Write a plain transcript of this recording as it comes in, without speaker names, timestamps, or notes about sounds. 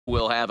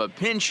We'll have a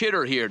pinch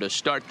hitter here to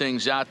start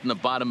things out in the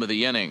bottom of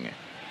the inning.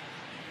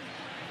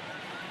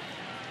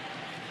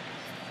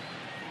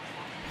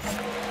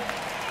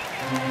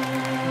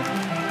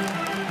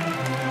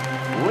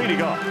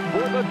 Leading off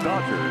for the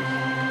Dodgers,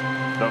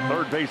 the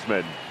third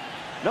baseman,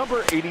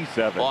 number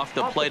 87. Off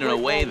the plate and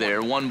away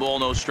there, 1 ball,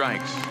 no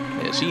strikes.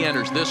 As he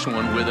enters this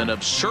one with an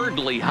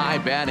absurdly high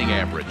batting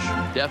average.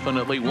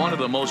 Definitely one of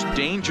the most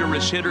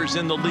dangerous hitters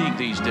in the league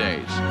these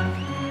days.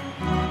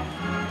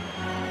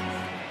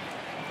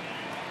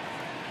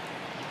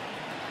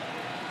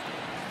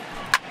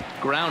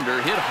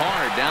 Grounder hit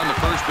hard down the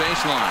first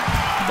baseline,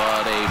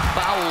 but a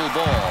foul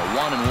ball,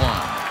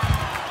 1-1.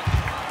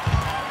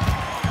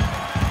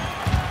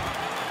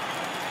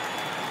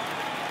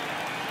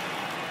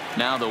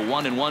 Now the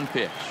 1-1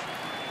 pitch.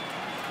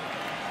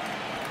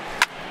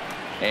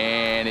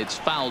 And it's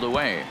fouled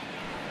away.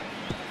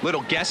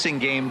 Little guessing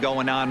game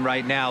going on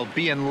right now.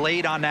 Being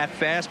late on that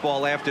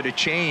fastball after the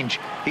change.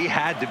 He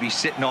had to be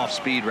sitting off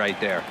speed right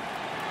there.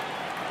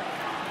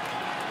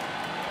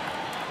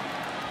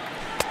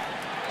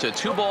 To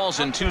 2 balls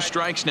and 2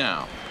 strikes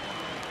now.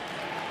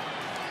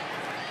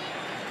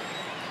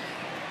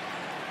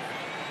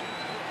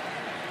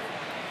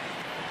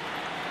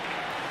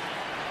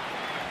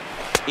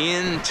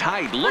 In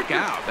tight. Look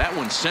out. That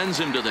one sends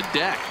him to the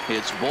deck.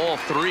 It's ball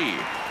 3.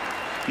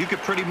 You could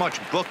pretty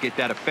much book it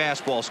that a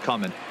fastball's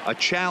coming. A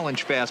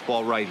challenge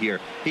fastball right here.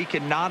 He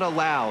cannot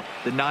allow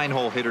the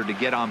 9-hole hitter to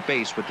get on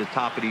base with the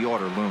top of the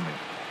order looming.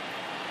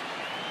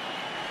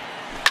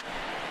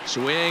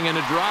 Swing and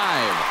a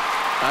drive.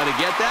 To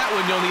get that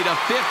one, you'll need a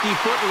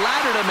 50-foot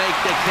ladder to make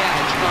the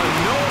catch. A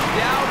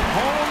no-doubt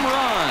home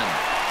run.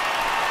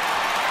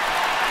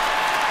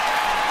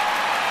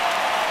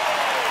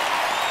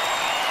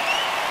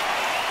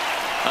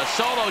 A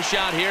solo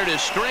shot here to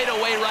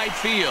straightaway right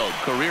field.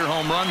 Career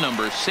home run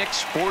number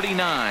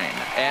 649.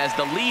 As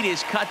the lead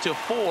is cut to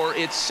 4,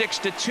 it's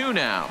 6-2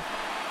 now.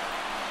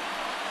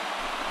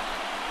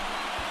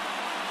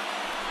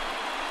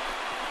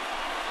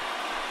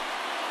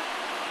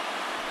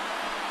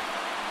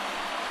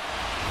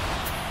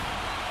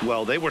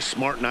 Well, they were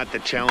smart not to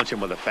challenge him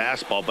with a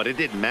fastball, but it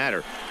didn't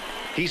matter.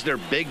 He's their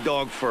big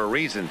dog for a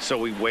reason,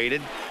 so he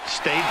waited,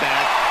 stayed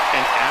back,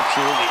 and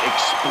absolutely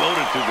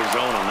exploded through the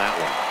zone on that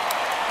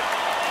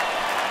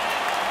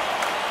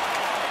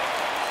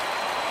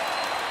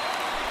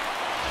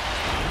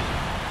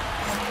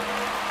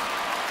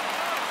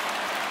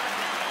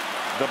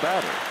The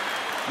batter,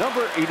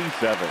 number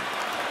 87.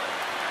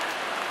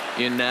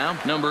 In now,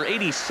 number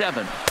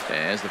 87.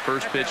 As the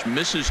first pitch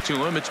misses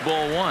to him, it's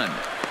ball 1.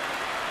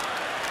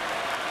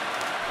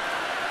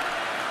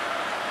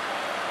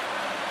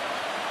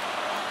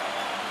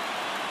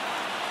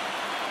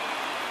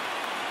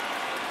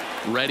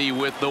 Ready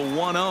with the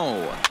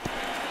 1-0.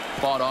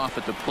 Fought off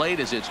at the plate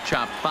as it's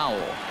chopped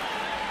foul.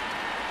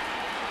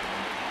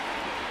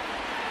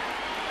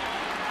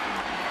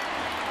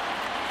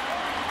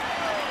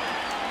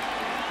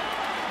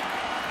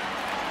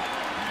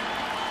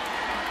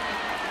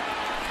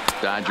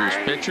 Dodgers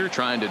pitcher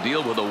trying to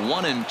deal with a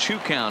 1-2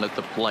 count at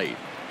the plate.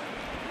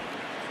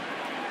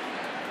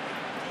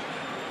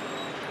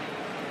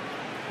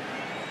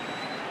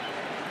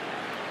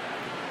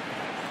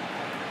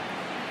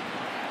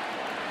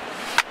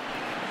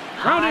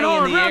 High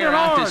in the air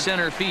out to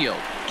center field.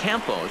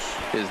 Campos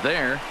is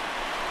there.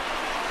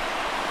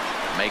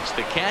 Makes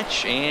the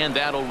catch, and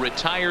that'll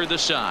retire the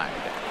side.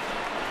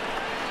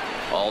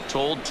 All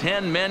told,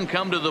 10 men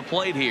come to the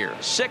plate here.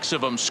 6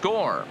 of them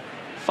score.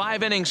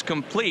 5 innings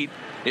complete.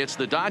 It's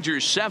the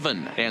Dodgers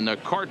 7 and the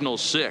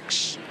Cardinals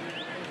 6.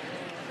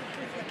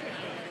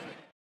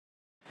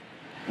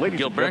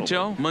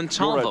 Gilberto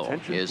Montalvo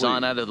is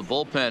on out of the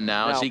bullpen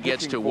now as he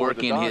gets to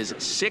work in his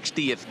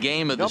 60th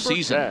game of the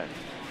season. 10,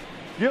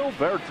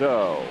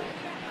 Gilberto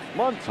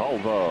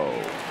Montalvo.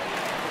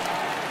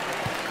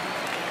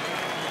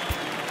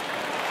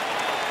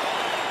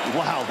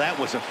 Wow, that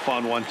was a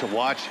fun one to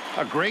watch.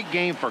 A great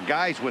game for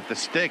guys with the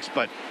sticks,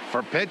 but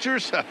for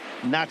pitchers,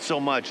 not so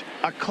much.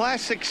 A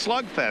classic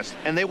slugfest,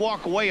 and they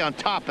walk away on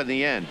top in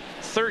the end.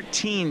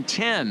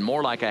 13-10,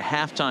 more like a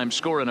halftime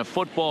score in a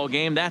football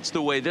game. That's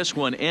the way this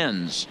one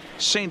ends.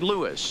 St.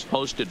 Louis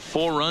posted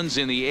 4 runs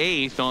in the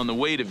 8th on the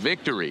way to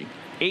victory.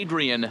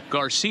 Adrian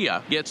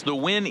Garcia gets the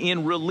win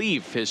in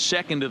relief, his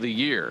 2nd of the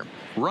year.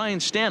 Ryan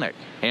Stanek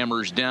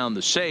hammers down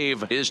the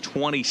save, his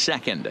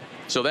 22nd.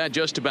 So that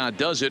just about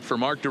does it for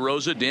Mark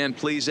DeRosa, Dan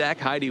Plesac,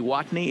 Heidi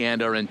Watney,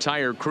 and our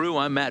entire crew.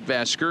 I'm Matt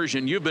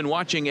Vasgersian. You've been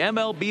watching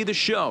MLB The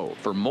Show.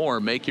 For more,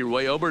 make your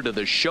way over to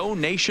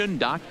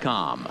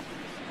theshownation.com.